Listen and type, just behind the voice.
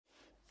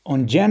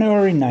On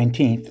January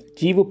 19th,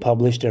 Gevo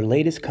published their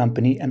latest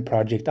company and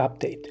project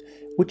update,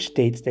 which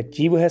states that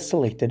Gevo has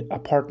selected a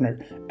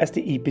partner as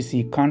the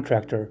EPC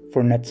contractor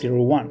for Net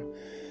Zero 1.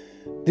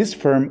 This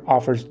firm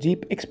offers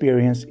deep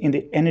experience in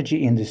the energy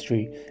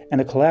industry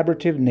and a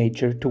collaborative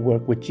nature to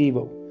work with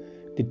Gevo.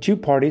 The two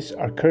parties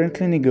are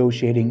currently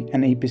negotiating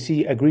an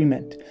EPC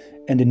agreement,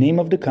 and the name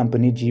of the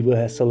company Gevo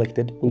has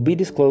selected will be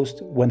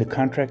disclosed when the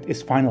contract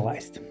is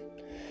finalized.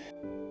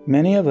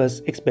 Many of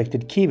us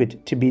expected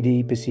Kiewit to be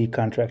the EPC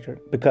contractor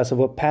because of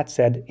what Pat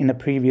said in a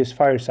previous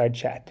fireside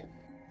chat.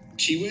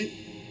 Kiewit?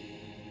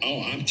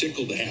 Oh, I'm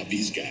tickled to have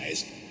these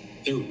guys.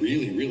 They're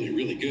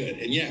really good.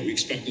 And yeah, we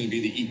expect them to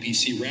be the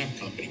EPC wrap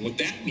company. What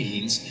that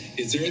means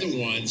is they're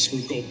the ones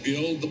who go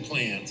build the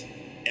plant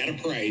at a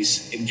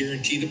price and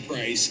guarantee the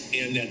price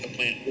and that the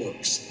plant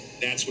works.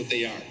 That's what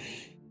they are.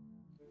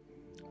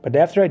 But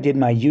after I did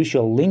my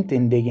usual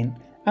LinkedIn digging,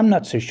 I'm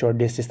not so sure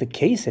this is the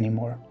case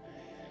anymore.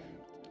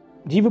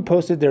 Gevo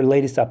posted their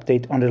latest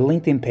update on their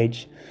LinkedIn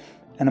page,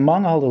 and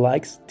among all the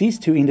likes, these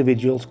two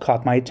individuals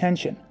caught my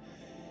attention.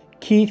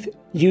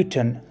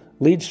 Kiewit,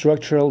 lead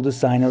structural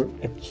designer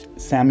at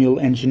Samuel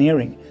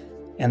Engineering,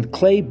 and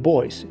Clay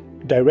Boyce,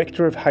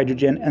 director of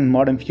hydrogen and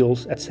modern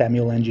fuels at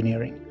Samuel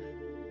Engineering.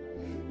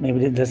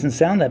 Maybe it doesn't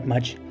sound that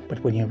much,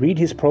 but when you read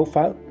his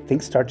profile,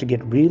 things start to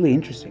get really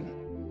interesting.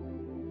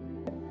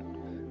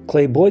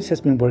 Clay Boyce has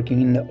been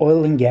working in the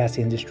oil and gas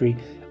industry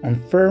on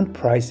firm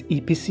price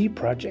EPC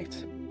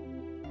projects.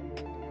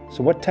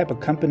 So what type of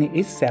company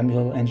is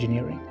Samuel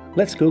Engineering?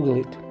 Let's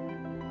Google it.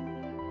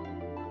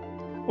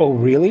 Oh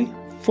really?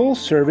 Full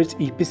service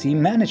EPC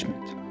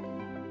management.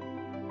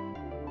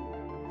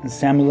 And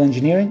Samuel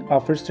Engineering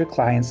offers their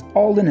clients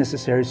all the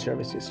necessary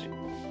services: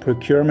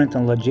 procurement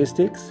and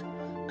logistics,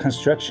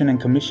 construction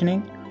and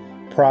commissioning,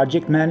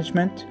 project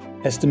management,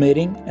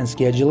 estimating and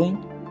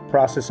scheduling,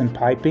 process and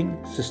piping,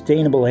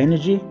 sustainable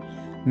energy,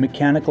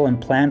 mechanical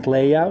and plant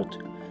layout,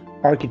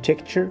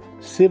 architecture,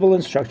 civil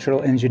and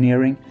structural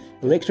engineering,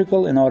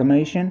 electrical and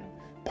automation,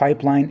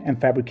 pipeline and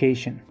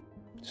fabrication.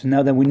 So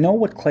now that we know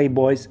what Clay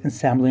Boyce and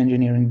Samuel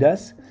Engineering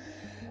does,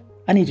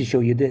 I need to show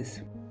you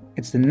this.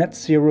 It's the Net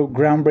Zero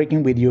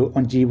Groundbreaking video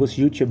on Gevo's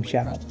YouTube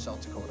channel.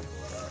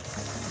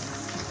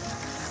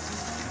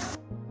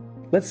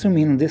 Let's zoom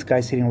in on this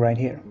guy sitting right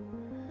here.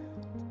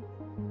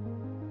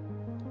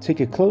 Take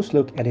a close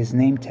look at his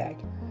name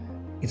tag.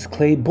 It's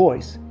Clay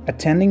Boyce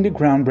attending the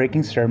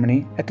groundbreaking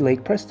ceremony at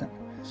Lake Preston.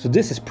 So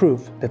this is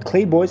proof that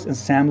Clay Boyce and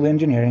Samuel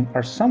Engineering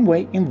are some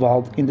way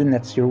involved in the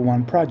Net Zero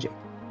 1 project.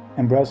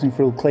 And browsing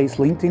through Clay's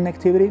LinkedIn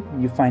activity,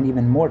 you find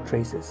even more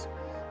traces.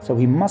 So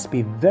he must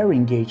be very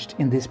engaged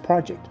in this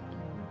project.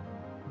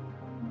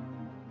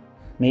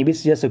 Maybe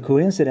it's just a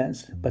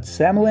coincidence, but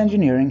Samuel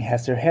Engineering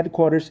has their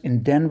headquarters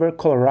in Denver,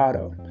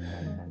 Colorado.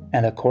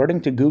 And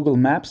according to Google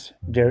Maps,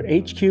 their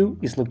HQ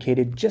is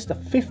located just a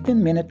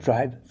 15-minute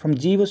drive from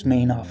Gevo's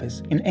main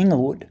office in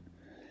Englewood.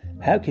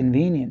 How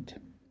convenient.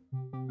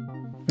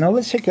 Now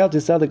let's check out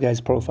this other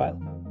guy's profile.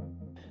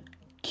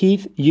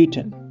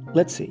 Kiewit,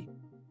 let's see.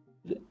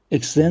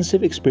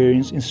 Extensive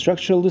experience in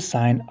structural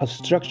design of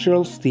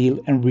structural steel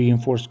and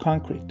reinforced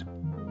concrete.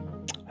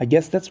 I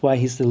guess that's why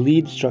he's the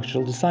lead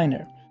structural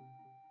designer.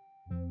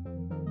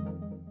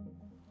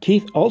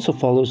 Keith also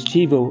follows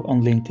Gevo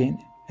on LinkedIn,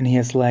 and he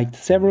has liked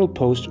several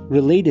posts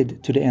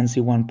related to the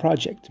NC1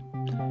 project.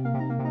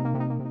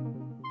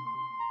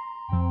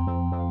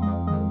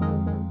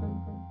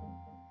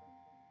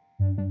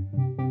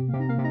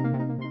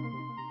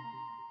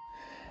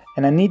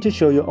 And I need to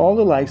show you all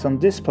the likes on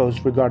this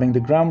post regarding the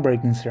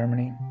groundbreaking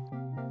ceremony.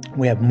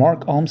 We have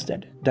Mark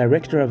Olmsted,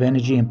 Director of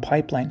Energy and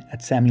Pipeline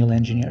at Samuel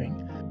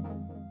Engineering.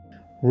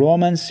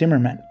 Roman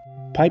Zimmerman,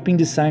 Piping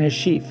Designer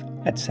Chief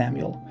at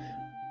Samuel.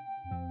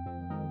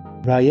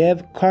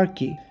 Rayev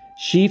Karki,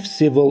 Chief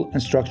Civil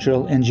and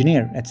Structural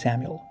Engineer at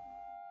Samuel.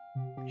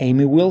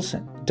 Amy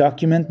Wilson,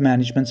 Document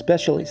Management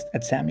Specialist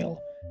at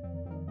Samuel.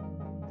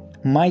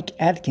 Mike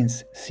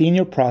Atkins,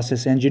 Senior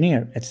Process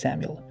Engineer at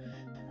Samuel.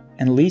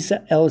 And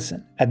Lisa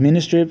Ellison,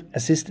 Administrative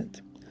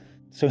Assistant.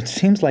 So it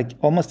seems like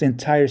almost the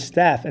entire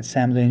staff at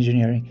Samuel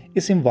Engineering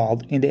is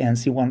involved in the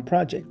NC1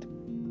 project.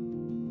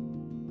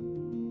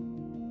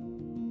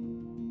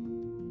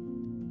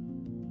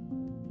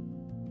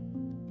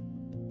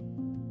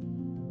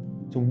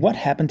 So what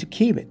happened to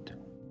Kiewit?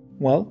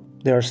 Well,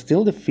 they are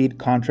still the feed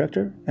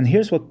contractor, and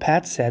here's what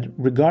Pat said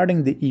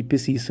regarding the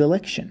EPC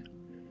selection.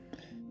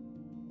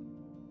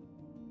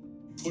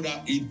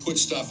 You'd put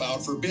stuff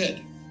out for bid,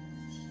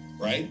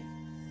 right?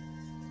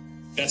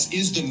 That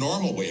is the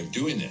normal way of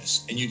doing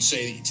this. And you'd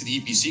say to the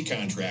EPC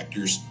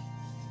contractors,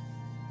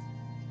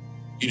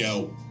 you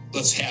know,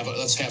 let's have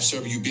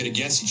several of you bid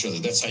against each other.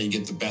 That's how you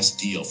get the best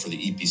deal for the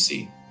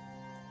EPC.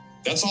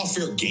 That's all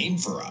fair game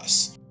for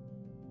us.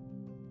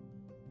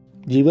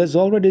 Gevo has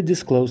already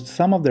disclosed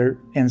some of their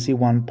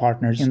NC1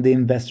 partners in the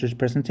investors'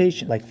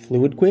 presentation, like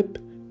Fluidquip,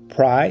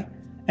 Pry,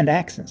 and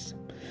Axens.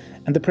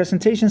 And the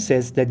presentation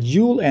says that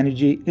Joule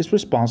Energy is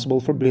responsible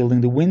for building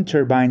the wind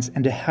turbines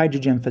and the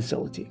hydrogen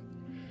facility.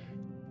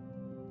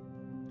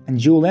 And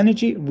Joule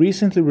Energy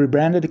recently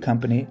rebranded the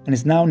company and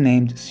is now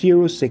named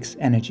 06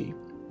 Energy.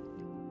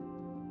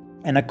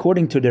 And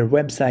according to their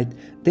website,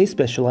 they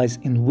specialize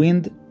in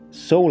wind,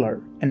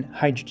 solar, and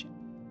hydrogen.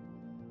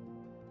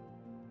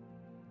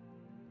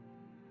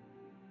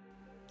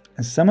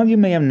 And some of you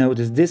may have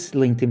noticed this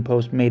LinkedIn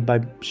post made by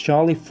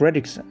Charlie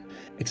Fredrickson,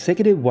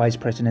 Executive Vice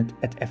President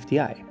at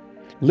FTI.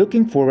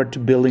 Looking forward to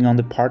building on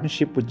the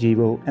partnership with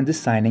Gevo and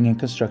designing and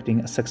constructing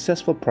a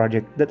successful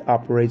project that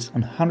operates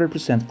on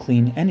 100%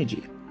 clean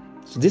energy.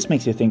 So this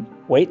makes you think,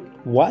 wait,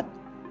 what?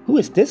 Who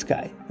is this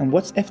guy? And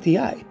what's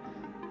FTI?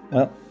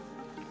 Well,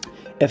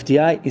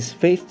 FTI is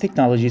Faith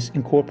Technologies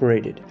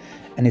Incorporated,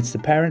 and it's the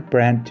parent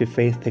brand to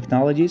Faith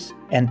Technologies,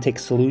 Entech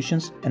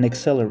Solutions, and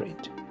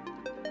Accelerate.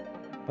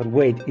 But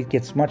wait, it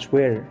gets much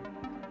weirder.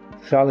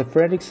 Charlie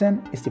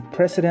Fredrickson is the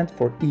president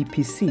for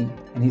EPC,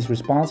 and he's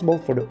responsible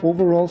for the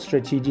overall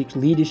strategic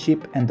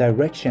leadership and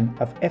direction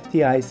of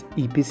FTI's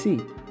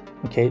EPC.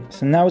 Okay,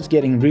 so now it's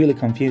getting really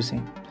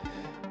confusing.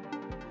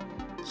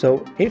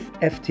 So if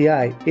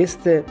FTI is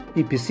the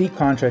EPC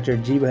contractor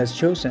Gevo has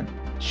chosen,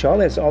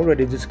 Charlie has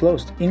already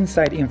disclosed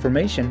inside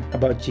information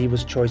about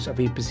Gevo's choice of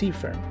EPC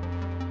firm.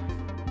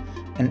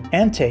 And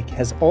Entech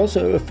has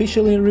also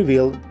officially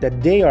revealed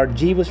that they are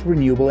Gevo's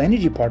renewable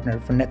energy partner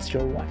for Net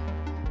Zero 1.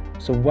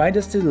 So why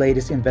does the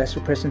latest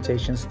investor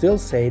presentation still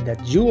say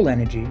that Joule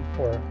Energy,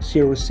 or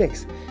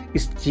 06,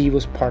 is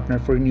Gevo's partner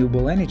for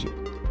renewable energy?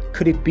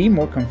 Could it be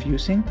more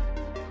confusing?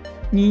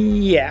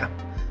 Yeah,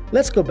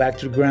 let's go back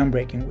to the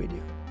groundbreaking video.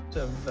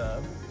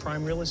 Of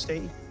prime real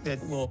estate that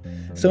will...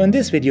 So in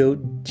this video,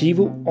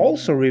 Gevo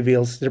also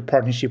reveals their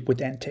partnership with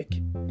Entech.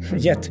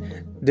 Yet,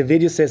 the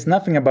video says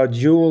nothing about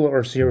Joule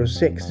or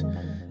 06.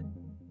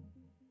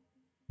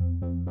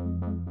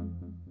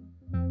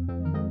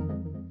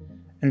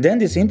 And then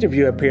this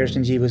interview appears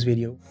in Gevo's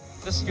video.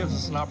 This gives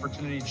us an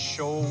opportunity to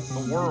show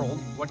the world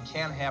what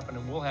can happen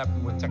and will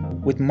happen with tech.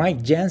 With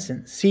Mike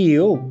Jansen,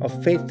 CEO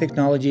of Faith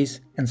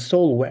Technologies and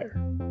Solware.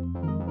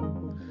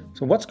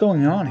 So what's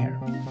going on here?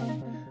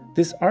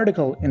 This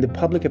article in the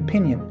Public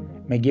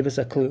Opinion may give us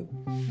a clue.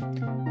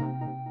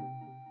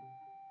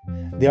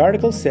 The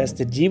article says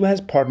that Gevo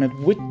has partnered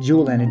with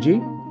Joule Energy,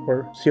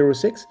 or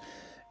 06,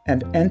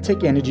 and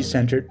Entech Energy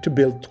Center to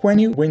build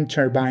 20 wind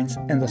turbines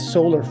and a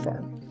solar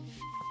farm.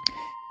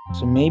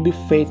 So maybe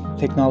Faith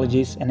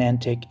Technologies and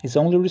Entech is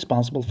only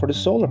responsible for the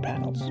solar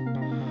panels.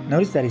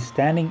 Notice that he's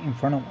standing in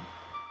front of them.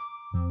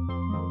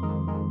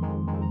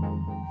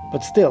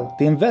 But still,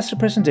 the investor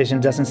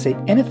presentation doesn't say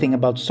anything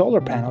about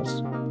solar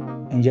panels,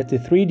 and yet the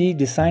 3D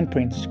design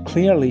print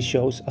clearly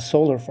shows a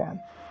solar farm,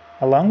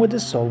 along with the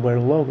Solware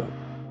logo.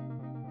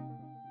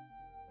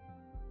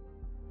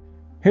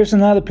 Here's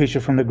another picture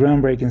from the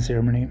groundbreaking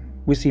ceremony.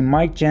 We see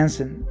Mike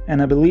Jansen,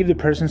 and I believe the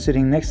person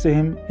sitting next to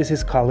him is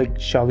his colleague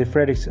Charlie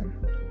Fredrickson.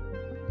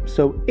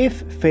 So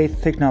if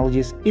Faith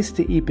Technologies is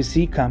the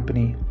EPC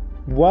company,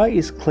 why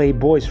is Clay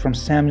Boyce from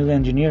Samuel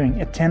Engineering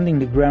attending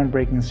the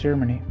groundbreaking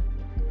ceremony?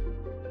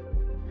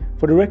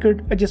 For the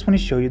record, I just want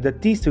to show you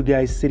that these two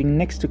guys sitting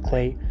next to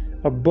Clay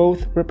are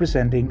both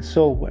representing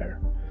Solware.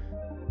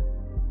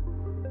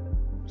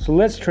 So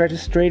let's try to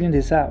straighten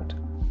this out.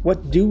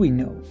 What do we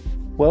know?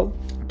 Well,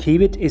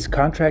 Kiewit is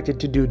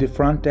contracted to do the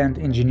front-end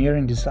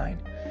engineering design.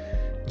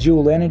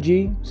 Joule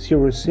Energy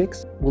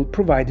 06 will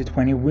provide the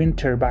 20 wind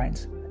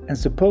turbines and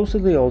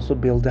supposedly also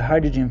build the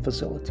hydrogen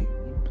facility.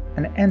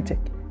 And Entech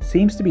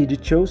seems to be the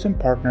chosen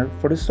partner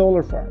for the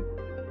solar farm.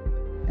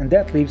 And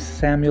that leaves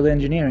Samuel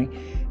Engineering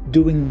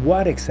doing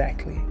what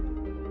exactly?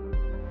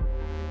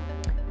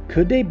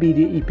 Could they be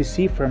the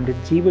EPC firm that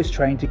Gevo is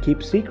trying to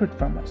keep secret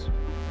from us?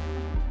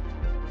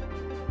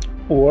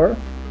 Or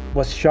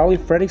was Charlie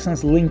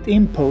Fredrickson's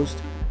LinkedIn post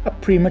a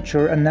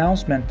premature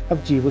announcement of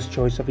Gevo's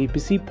choice of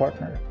EPC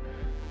partner?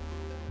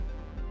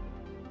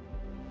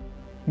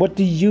 What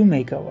do you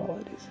make of all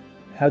of this?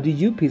 How do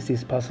you piece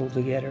this puzzle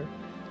together?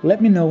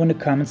 Let me know in the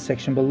comments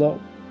section below.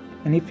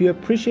 And if you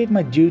appreciate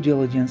my due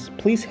diligence,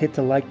 please hit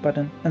the like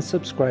button and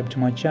subscribe to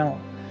my channel.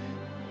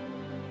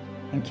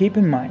 And keep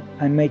in mind,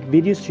 I make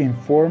videos to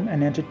inform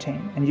and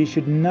entertain, and you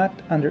should not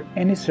under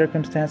any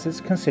circumstances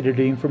consider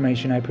the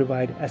information I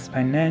provide as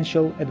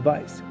financial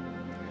advice.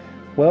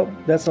 Well,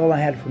 that's all I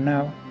had for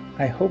now.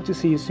 I hope to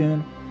see you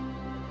soon.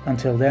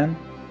 Until then,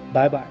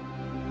 bye bye.